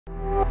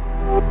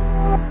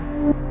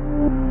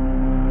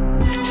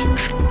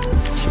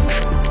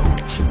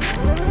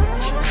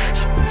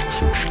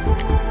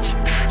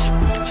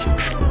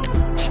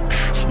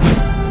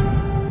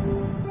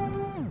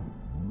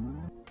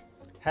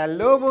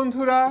Hello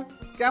বন্ধুরা,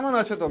 কেমন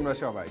আছো তোমরা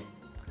সবাই?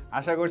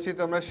 আশা করছি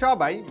তোমরা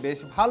সবাই বেশ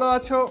ভালো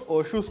আছো ও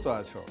সুস্থ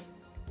আছো।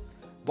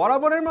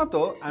 বরাবরের মতো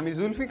আমি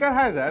জুলফিকার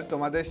হায়দার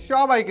তোমাদের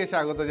সবাইকে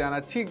স্বাগত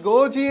জানাচ্ছি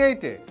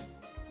GoGEE8-এ।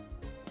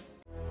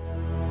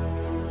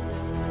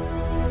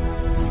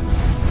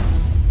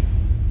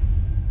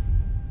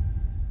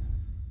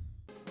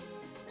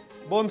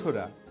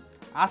 বন্ধুরা,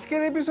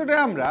 আজকের এপিসোডে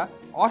আমরা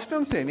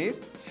অষ্টম শ্রেণীর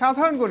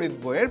সাধারণ গণিত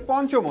বইয়ের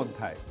পঞ্চম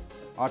অধ্যায়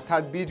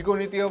অর্থাৎ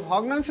বীজগণিতীয়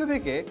ভগ্নাংশ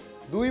থেকে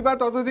দুই বা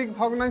ততোধিক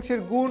ভগ্নাংশের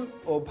গুণ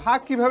ও ভাগ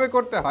কিভাবে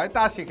করতে হয়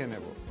তা শিখে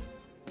নেব।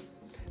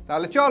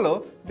 তাহলে চলো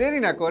দেরি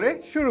না করে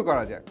শুরু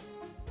করা যাক।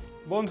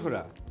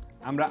 বন্ধুরা,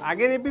 আমরা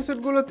আগের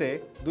এপিসোডগুলোতে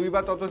দুই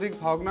বা ততোধিক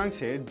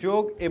ভগ্নাংশের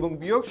যোগ এবং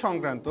বিয়োগ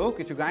সংক্রান্ত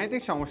কিছু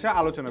গাণিতিক সমস্যা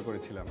আলোচনা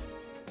করেছিলাম।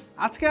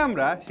 আজকে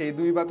আমরা সেই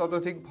দুই বা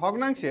ততোধিক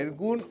ভগ্নাংশের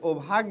গুণ ও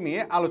ভাগ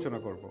নিয়ে আলোচনা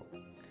করব।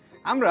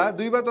 আমরা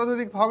দুই বা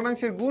ততোধিক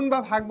ভগ্নাংশের গুণ বা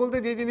ভাগ বলতে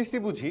যে জিনিসটি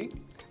বুঝি,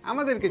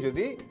 আমাদেরকে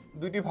যদি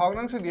দুইটি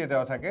ভগ্নাংশ দিয়ে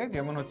দেওয়া থাকে,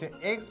 যেমন হচ্ছে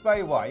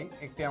x/y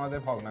একটি আমাদের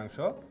ভগ্নাংশ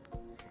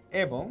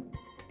এবং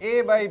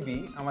a/b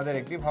আমাদের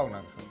একটি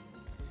ভগ্নাংশ,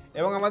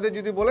 এবং আমাদের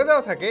যদি বলে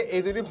দেওয়া থাকে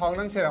এই দুটি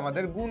ভগ্নাংশের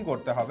আমাদের গুণ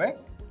করতে হবে,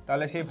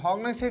 তাহলে সেই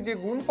ভগ্নাংশের যে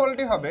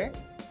গুণফলটি হবে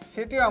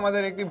সেটিও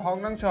আমাদের একটি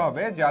ভগ্নাংশ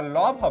হবে, যার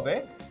লব হবে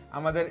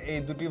আমাদের এই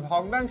দুটি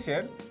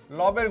ভগ্নাংশের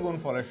লবের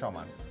গুণফলের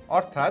সমান।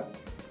 অর্থাৎ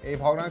এই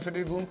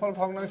ভগ্নাংশটির গুণফল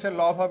ভগ্নাংশের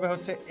লব হবে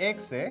হচ্ছে x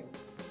এ,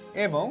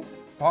 এবং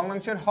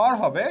ভগ্নাংশের হর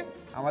হবে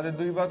আমাদের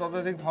দুই বা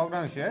ততোধিক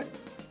ভগ্নাংশের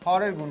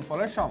হরের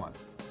গুণফলের সমান।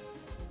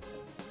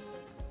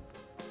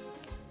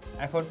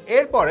 এখন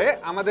এরপরে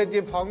আমাদের যে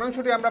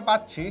ভগ্নাংশটি আমরা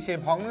পাচ্ছি সেই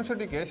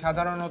ভগ্নাংশটিকে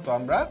সাধারণত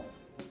আমরা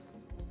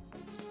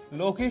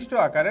লঘিষ্ঠ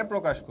আকারে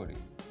প্রকাশ করি।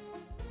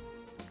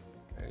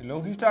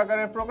 লঘিষ্ঠ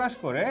আকারে প্রকাশ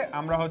করে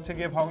আমরা হচ্ছে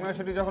গিয়ে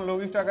ভগ্নাংশটি যখন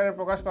লঘিষ্ঠ আকারে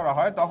প্রকাশ করা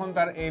হয় তখন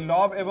তার এই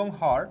লব এবং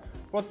হর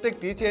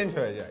প্রত্যেকটি চেঞ্জ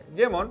হয়ে যায়।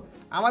 যেমন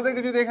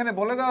আমাদেরকে যদি এখানে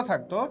বলে দেওয়া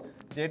থাকতো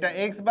যে এটা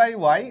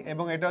x/y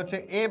এবং এটা হচ্ছে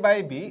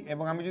a/b,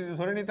 এবং আমি যদি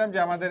ধরে নিতাম যে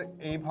আমাদের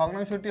এই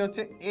ভগ্নাংশটি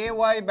হচ্ছে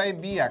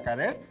ay/b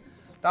আকারের,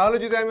 তাহলে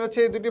যদি আমি হচ্ছে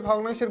এই দুটি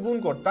ভগ্নাংশের গুণ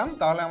করতাম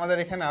তাহলে আমাদের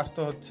এখানে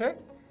আসতো হচ্ছে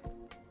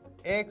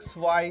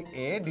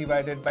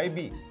xya/b,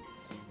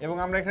 এবং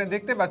আমরা এখানে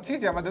দেখতে পাচ্ছি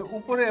যে আমাদের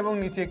উপরে এবং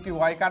নিচে একটি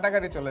y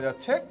কাটাকাটি চলে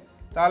যাচ্ছে,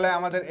 তাহলে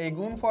আমাদের এই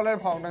গুণফলের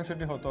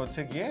ভগ্নাংশটি হতো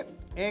হচ্ছে গিয়ে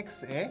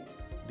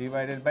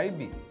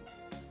xa/b।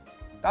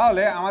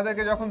 তাহলে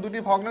আমাদেরকে যখন দুটি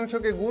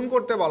ভগ্নাংশকে গুণ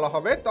করতে বলা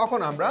হবে তখন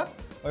আমরা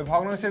ওই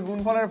ভগ্নাংশের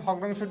গুণফলের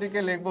ভগ্নাংশটিকে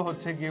লিখব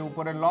হচ্ছে গিয়ে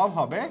উপরে লব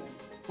হবে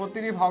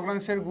প্রতিটি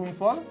ভগ্নাংশের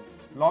গুণফল,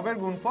 লবের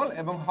গুণফল,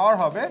 এবং হর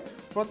হবে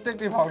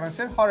প্রত্যেকটি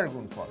ভগ্নাংশের হরের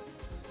গুণফল।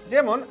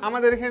 যেমন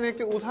আমাদের এখানে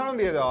একটি উদাহরণ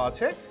দিয়ে দেওয়া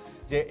আছে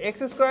যে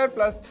x²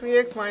 +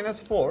 3x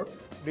 - 4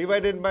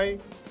 divided by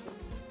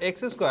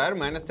x² -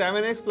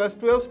 7x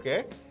 + 12-কে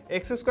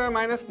x²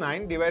 -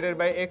 9 divided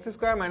by x²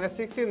 -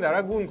 16 দ্বারা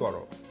গুণ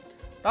করো।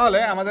 তাহলে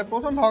আমাদের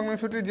প্রথম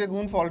ভগ্নাংশটির যে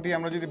গুণফলটি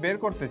আমরা যদি বের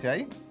করতে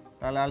চাই,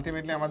 তাহলে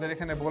আলটিমেটলি আমাদের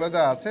এখানে বলে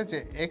দেওয়া আছে যে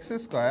x²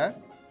 -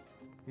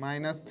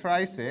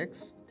 3x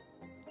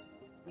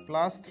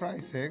 +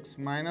 3x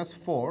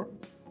 - 4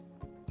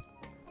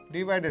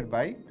 divided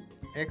by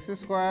x²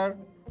 -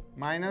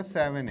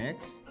 7x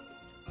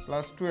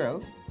 +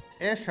 12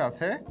 এর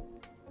সাথে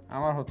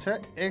আমার হচ্ছে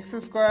x²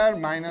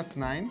 -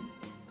 9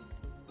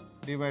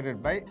 ডিভাইডেড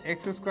বাই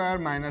x²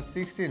 -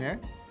 16 এর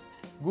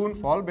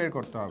গুণফল বের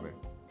করতে হবে।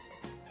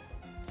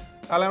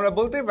 তাহলে আমরা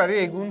বলতে পারি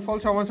এই গুণফল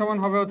সমান সমান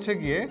হবে হচ্ছে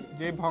গিয়ে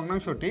যে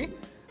ভগ্নাংশটি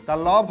তার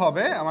লব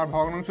হবে আমার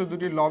ভগ্নাংশ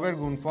দুটির লবের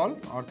গুণফল,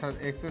 অর্থাৎ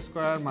x² -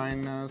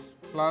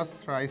 +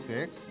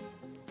 3x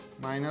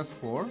 -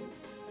 4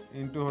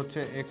 ইন্টু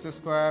হচ্ছে x²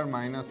 -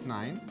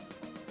 9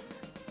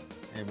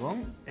 এবং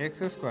x²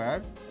 -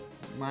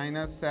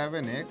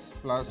 7x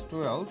 +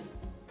 12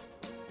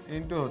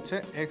 ইন্টু হচ্ছে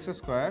x²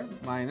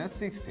 -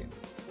 16।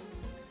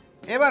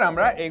 এবার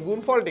আমরা এই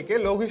গুণফলটিকে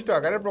লঘিষ্ঠ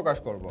আকারে প্রকাশ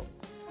করব।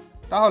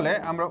 তাহলে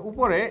আমরা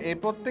উপরে এই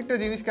প্রত্যেকটা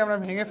জিনিসকে আমরা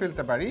ভেঙে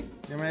ফেলতে পারি।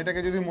 যেমন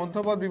এটাকে যদি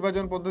মধ্যপদ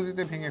বিভাজন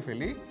পদ্ধতিতে ভেঙে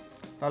ফেলি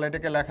তাহলে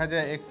এটাকে লেখা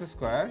যায় x²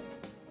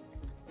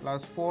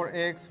 +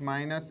 4x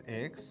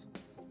 - x,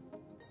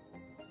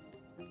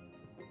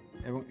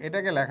 এবং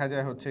এটাকে লেখা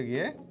যায় হচ্ছে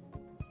গিয়ে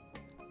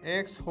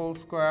x²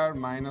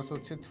 -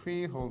 হচ্ছে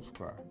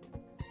 3²,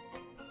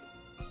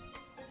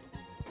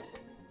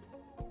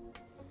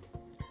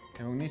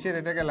 এবং নিচের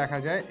এটাকে লেখা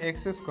যায়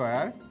x² -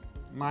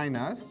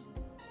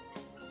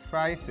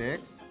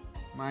 3x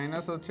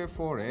মাইনাস হচ্ছে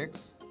 4x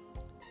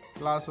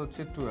প্লাস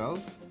হচ্ছে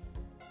 12,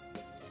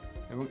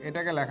 এবং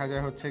এটাকে লেখা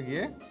যায় হচ্ছে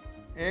গিয়ে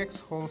x²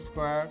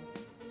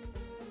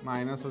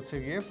 মাইনাস হচ্ছে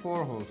গিয়ে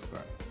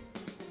 4²।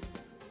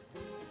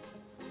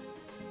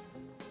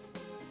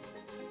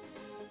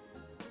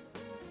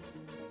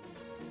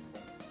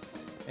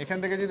 এখান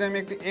থেকে যদি আমি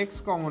একটি x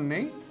কমন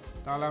নেই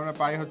তাহলে আমরা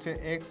পাই হচ্ছে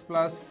x +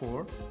 4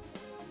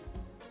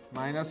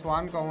 মাইনাস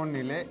 1 কমন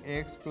নিলে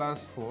x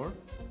 + 4,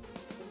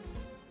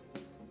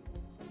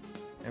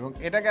 এবং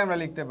এটাকে আমরা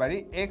লিখতে পারি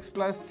x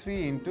 + 3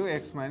 ইন্টু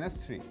x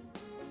 - 3,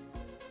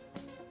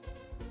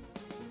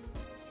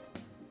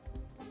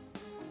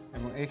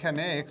 এবং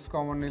এখানে x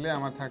কমন নিলে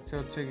আমার থাকছে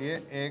হচ্ছে গিয়ে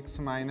x -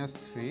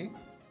 3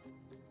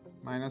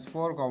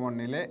 -4 কমন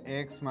নিলে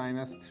x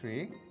 -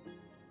 3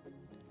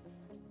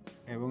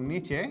 এবং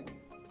নিচে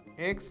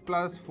x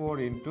plus 4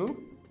 into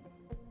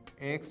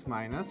x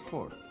minus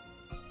 4।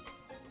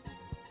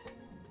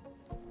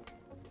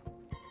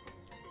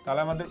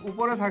 তাহলে আমাদের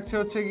উপরে থাকছে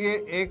হচ্ছে গিয়ে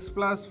x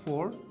plus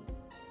 4,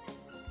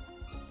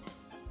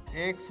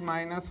 x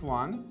minus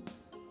 1,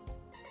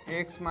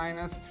 x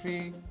minus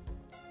 3,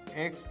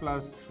 x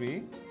plus 3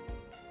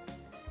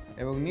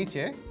 এবং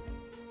নিচে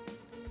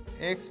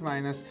x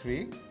minus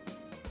 3,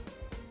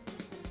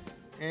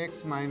 x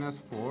minus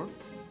 4,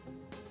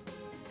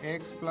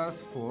 x plus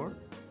 4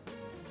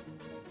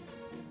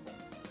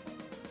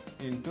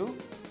 into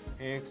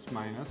x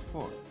minus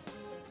 4।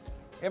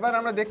 এবার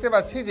আমরা দেখতে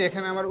পাচ্ছি যে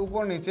এখানে আমার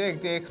উপর নিচে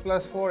একটি এক্স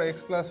প্লাস 4,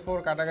 এক্স প্লাস 4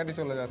 কাটাকাটি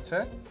চলে যাচ্ছে,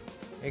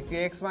 একটি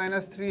এক্স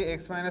মাইনাস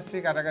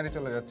 3 কাটাকাটি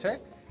চলে যাচ্ছে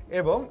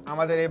এবং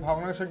আমাদের এই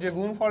ভগ্নাংশের যে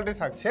গুণফলটি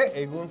থাকছে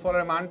এই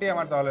গুণফলের মানটি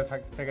আমার তাহলে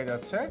থেকে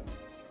যাচ্ছে,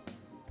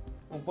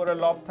 উপরে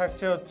লব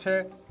থাকছে হচ্ছে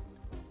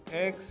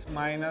x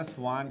minus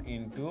 1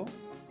 into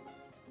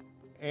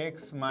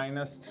x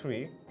minus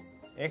 3,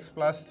 x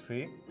plus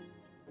 3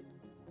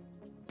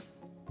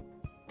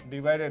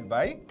 divided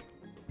by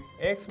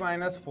x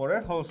minus 4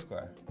 এর হোল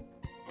স্কোয়ার।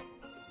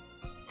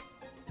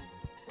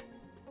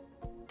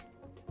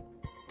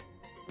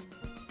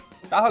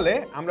 তাহলে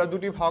আমরা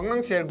দুটি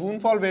ভগ্নাংশের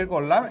গুণফল বের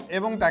করলাম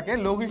এবং তাকে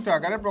লঘিষ্ঠ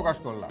আকারে প্রকাশ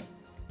করলাম।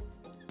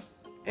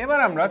 এবার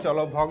আমরা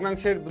চলো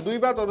ভগ্নাংশের দুই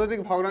বা ততোধিক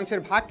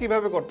ভগ্নাংশের ভাগ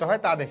কিভাবে করতে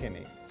হয় তা দেখে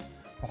নিই।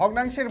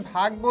 ভগ্নাংশের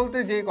ভাগ বলতে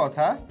যে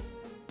কথা,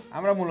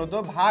 আমরা মূলত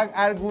ভাগ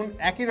আর গুণ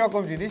একই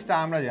রকম জিনিস তা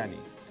আমরা জানি।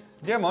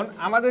 যেমন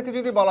আমাদেরকে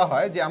যদি বলা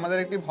হয় যে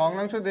আমাদের একটি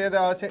ভগ্নাংশ দিয়ে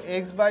দেওয়া আছে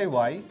এক্স বাই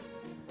ওয়াই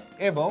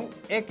এবং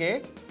একে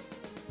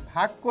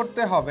ভাগ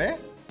করতে হবে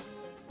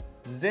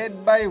জেড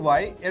বাই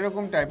ওয়াই,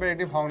 এরকম টাইপের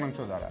একটি ভগ্নাংশ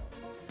দ্বারা,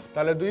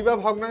 তাহলে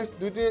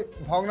দুইটি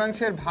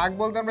ভগ্নাংশের ভাগ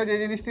বলতে আমরা যে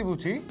জিনিসটি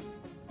বুঝি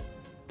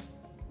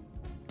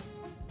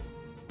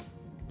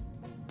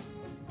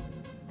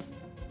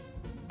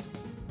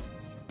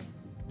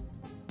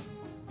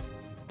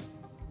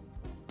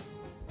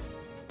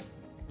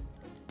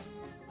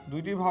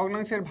দুইটি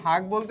ভগ্নাংশের ভাগ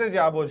বলতে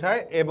যা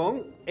বোঝায় এবং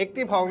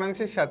একটি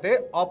ভগ্নাংশের সাথে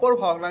অপর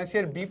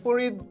ভগ্নাংশের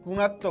বিপরীত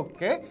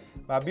গুণাত্মককে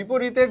বা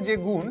বিপরীতের যে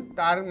গুণ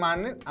তার মান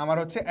আমার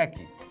হচ্ছে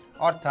একই,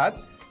 অর্থাৎ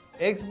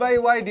x by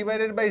Y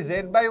divided by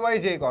Z by Y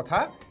যে কথা,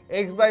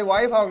 এক্স বাই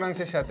ওয়াই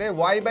ভগ্নাংশের সাথে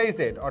ওয়াই বাই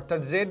জেড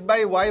অর্থাৎ জেড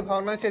বাই ওয়াই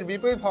ভগ্নাংশের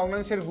বিপরীত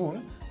ভগ্নাংশের গুণ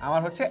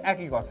আমার হচ্ছে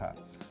একই কথা।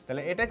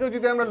 তাহলে এটাকেও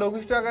যদি আমরা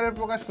লঘিষ্ঠ আকারে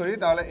প্রকাশ করি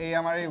তাহলে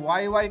আমার এই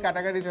ওয়াই ওয়াই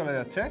কাটাকাটি চলে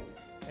যাচ্ছে,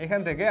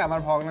 এখান থেকে আমার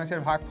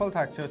ভগ্নাংশের ভাগফল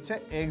থাকছে হচ্ছে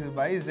এক্স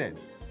বাই জেড।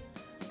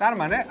 তার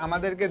মানে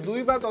আমাদেরকে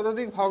দুই বা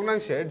ততোধিক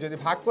ভগ্নাংশের যদি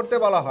ভাগ করতে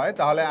বলা হয়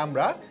তাহলে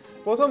আমরা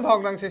প্রথম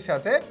ভগ্নাংশের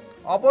সাথে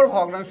অপর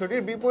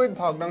ভগ্নাংশটির বিপরীত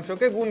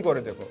ভগ্নাংশকে গুণ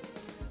করে দেব।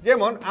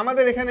 যেমন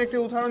আমাদের এখানে একটি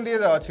উদাহরণ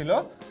দিয়ে দেওয়া ছিল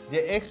যে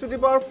x to the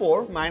power 4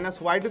 minus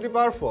Y to the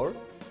power 4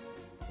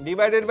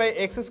 divided by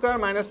x square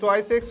minus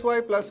twice x Y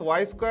plus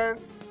Y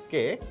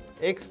স্কোয়ারকে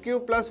x cube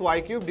plus Y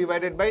cube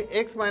divided by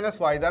x minus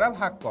Y দ্বারা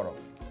ভাগ করো।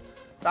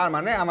 তার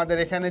মানে আমাদের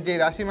এখানে যে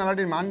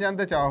রাশিমালাটির মান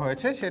জানতে চাওয়া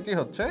হয়েছে সেটি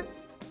হচ্ছে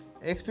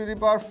x to the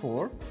power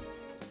 4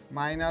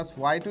 minus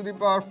Y to the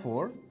power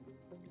 4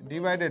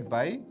 divided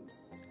by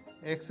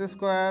x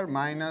square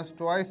minus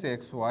twice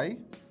x Y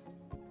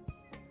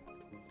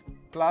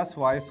plus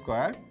Y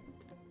square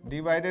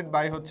divided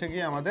by হচ্ছে কি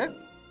আমাদের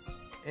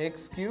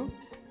x cube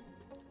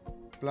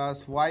plus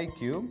Y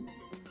cube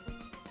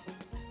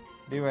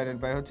divided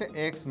by হচ্ছে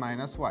এক্স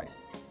মাইনাস ওয়াই।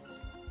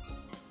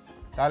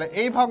 তাহলে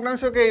এই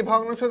ভগ্নাংশকে এই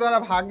ভগ্নাংশ দ্বারা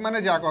ভাগ মানে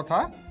যা কথা,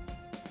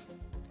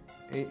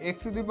 এই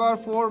x to the power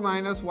 4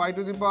 minus Y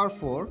to the power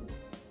 4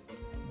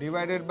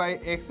 divided by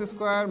x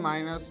square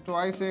minus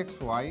twice x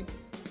Y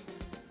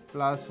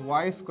plus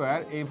Y square,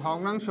 এই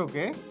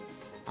ভগ্নাংশকে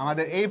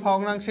আমাদের এই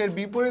ভগ্নাংশের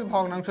বিপরীত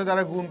ভগ্নাংশ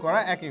দ্বারা গুণ করা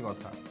একই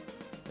কথা।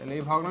 তাহলে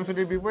এই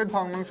ভগ্নাংশটির বিপরীত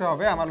ভগ্নাংশ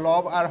হবে আমার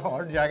লব আর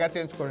হর জায়গা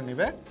চেঞ্জ করে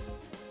নেবে,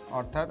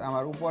 অর্থাৎ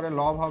আমার উপরে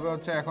লব হবে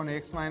হচ্ছে এখন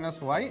এক্স মাইনাস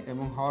ওয়াই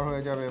এবং হর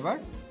হয়ে যাবে এবার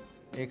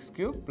এক্স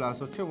কিউব প্লাস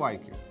হচ্ছে ওয়াই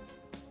কিউব।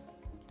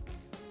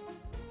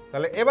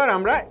 তাহলে এবার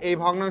আমরা এই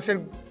ভগ্নাংশের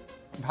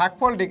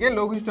ভাগফলটিকে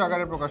লঘিষ্ঠ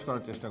আকারে প্রকাশ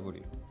করার চেষ্টা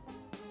করি।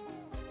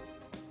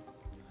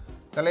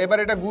 তাহলে এবার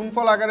এটা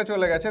গুণফল আকারে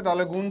চলে গেছে,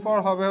 তাহলে গুণফল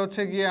হবে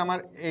হচ্ছে গিয়ে আমার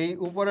এই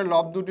উপরে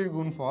লব দুটির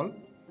গুণফল।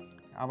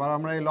 আবার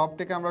আমরা এই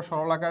লবটিকে আমরা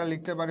সরল আকারে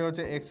লিখতে পারি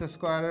হচ্ছে এক্স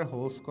স্কোয়ারের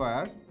হোল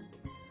স্কোয়ার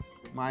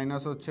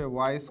মাইনাস হচ্ছে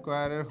ওয়াই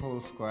স্কোয়ারের হোল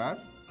স্কোয়ার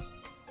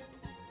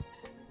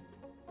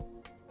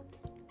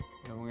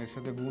এবং এর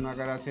সাথে গুণ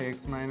আকারে আছে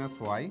এক্স মাইনাস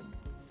ওয়াই।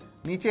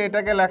 নিচে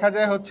এটাকে লেখা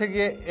যায় হচ্ছে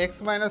গিয়ে এক্স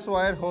মাইনাস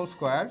ওয়াইয়ের হোল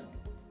স্কোয়ার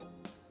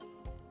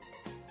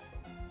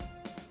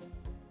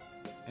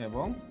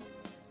এবং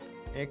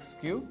এক্স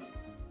কিউব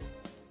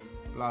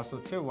প্লাস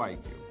হচ্ছে ওয়াই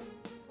কিউব।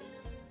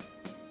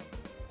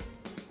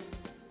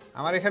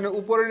 আমার এখানে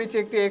উপরে নিচে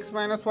একটি এক্স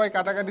মাইনাস ওয়াই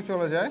কাটাকাটি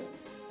চলে যায়,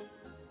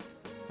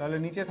 তাহলে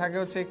নিচে থাকে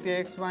হচ্ছে একটি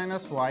এক্স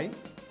মাইনাস ওয়াই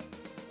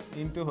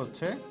ইন্টু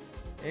হচ্ছে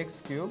এক্স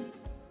কিউব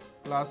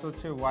প্লাস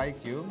হচ্ছে ওয়াই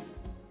কিউব।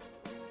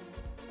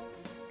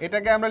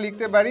 এটাকে আমরা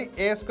লিখতে পারি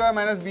এ স্কোয়ার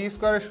মাইনাস বি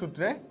স্কোয়ারের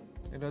সূত্রে,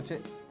 এটা হচ্ছে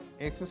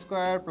এক্স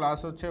স্কোয়ার প্লাস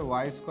হচ্ছে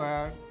Y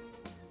square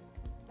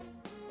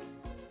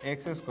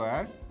x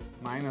square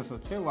minus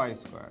হচ্ছে ওয়াই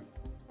স্কোয়ার।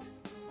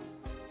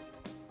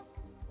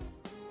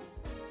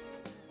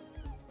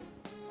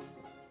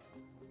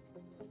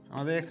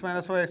 আমাদের এক্স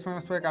মাইনাস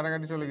ওয়াই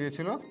কাটাকাটি চলে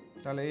গিয়েছিল,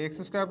 তাহলে এক্স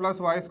স্কোয়ার প্লাস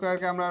ওয়াই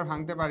স্কোয়ারকে আমরা আর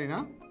ভাঙতে পারি না।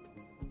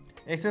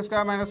 এক্স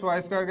স্কোয়ার মাইনাস ওয়াই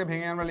স্কোয়ারকে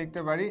ভেঙে আমরা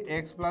লিখতে পারি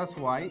এক্স প্লাস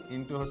ওয়াই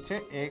ইন্টু হচ্ছে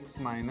এক্স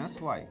মাইনাস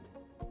ওয়াই,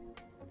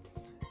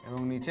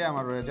 এবং নিচে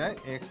আমার রয়ে যায়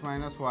x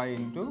minus Y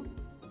into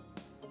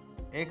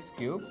x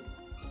cube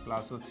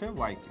plus হচ্ছে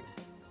ওয়াই কিউব।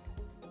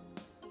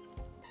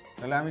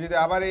 তাহলে আমি যদি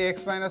আবার এই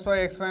এক্স মাইনাস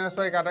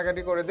ওয়াই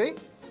কাটাকাটি করে দিই,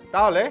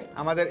 তাহলে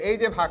আমাদের এই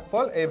যে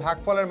ভাগফল, এই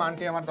ভাগফলের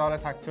মানটি আমার তাহলে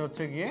থাকছে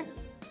হচ্ছে গিয়ে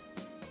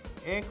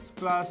x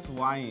plus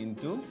Y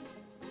into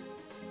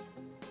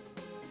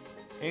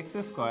x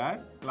square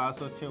plus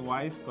হচ্ছে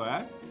Y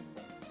square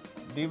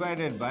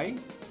divided by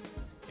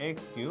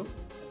x cube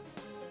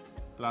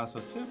plus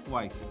হচ্ছে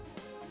ওয়াই কিউব।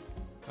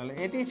 তাহলে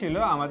এটি ছিল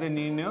আমাদের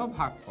নির্ণেয়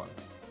ভাগফল।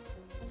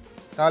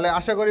 তাহলে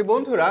আশা করি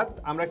বন্ধুরা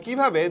আমরা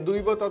কিভাবে দুই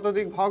বা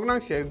ততোধিক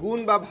ভগ্নাংশের গুণ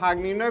বা ভাগ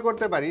নির্ণয়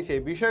করতে পারি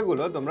সেই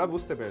বিষয়গুলো তোমরা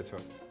বুঝতে পেরেছ।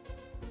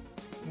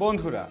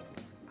 বন্ধুরা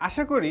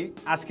আশা করি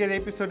আজকের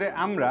এপিসোডে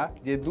আমরা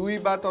যে দুই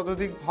বা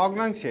ততোধিক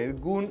ভগ্নাংশের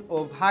গুণ ও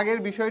ভাগের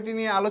বিষয়টি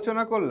নিয়ে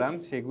আলোচনা করলাম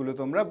সেগুলো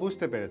তোমরা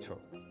বুঝতে পেরেছ।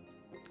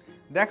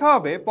 দেখা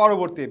হবে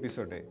পরবর্তী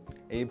এপিসোডে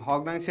এই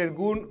ভগ্নাংশের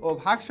গুণ ও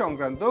ভাগ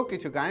সংক্রান্ত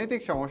কিছু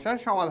গাণিতিক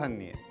সমস্যার সমাধান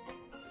নিয়ে।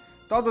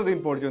 ততদিন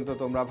পর্যন্ত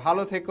তোমরা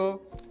ভালো থেকো,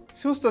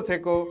 সুস্থ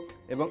থেকো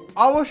এবং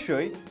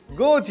অবশ্যই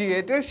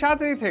GoGEAT এর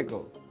সাথেই থেকো।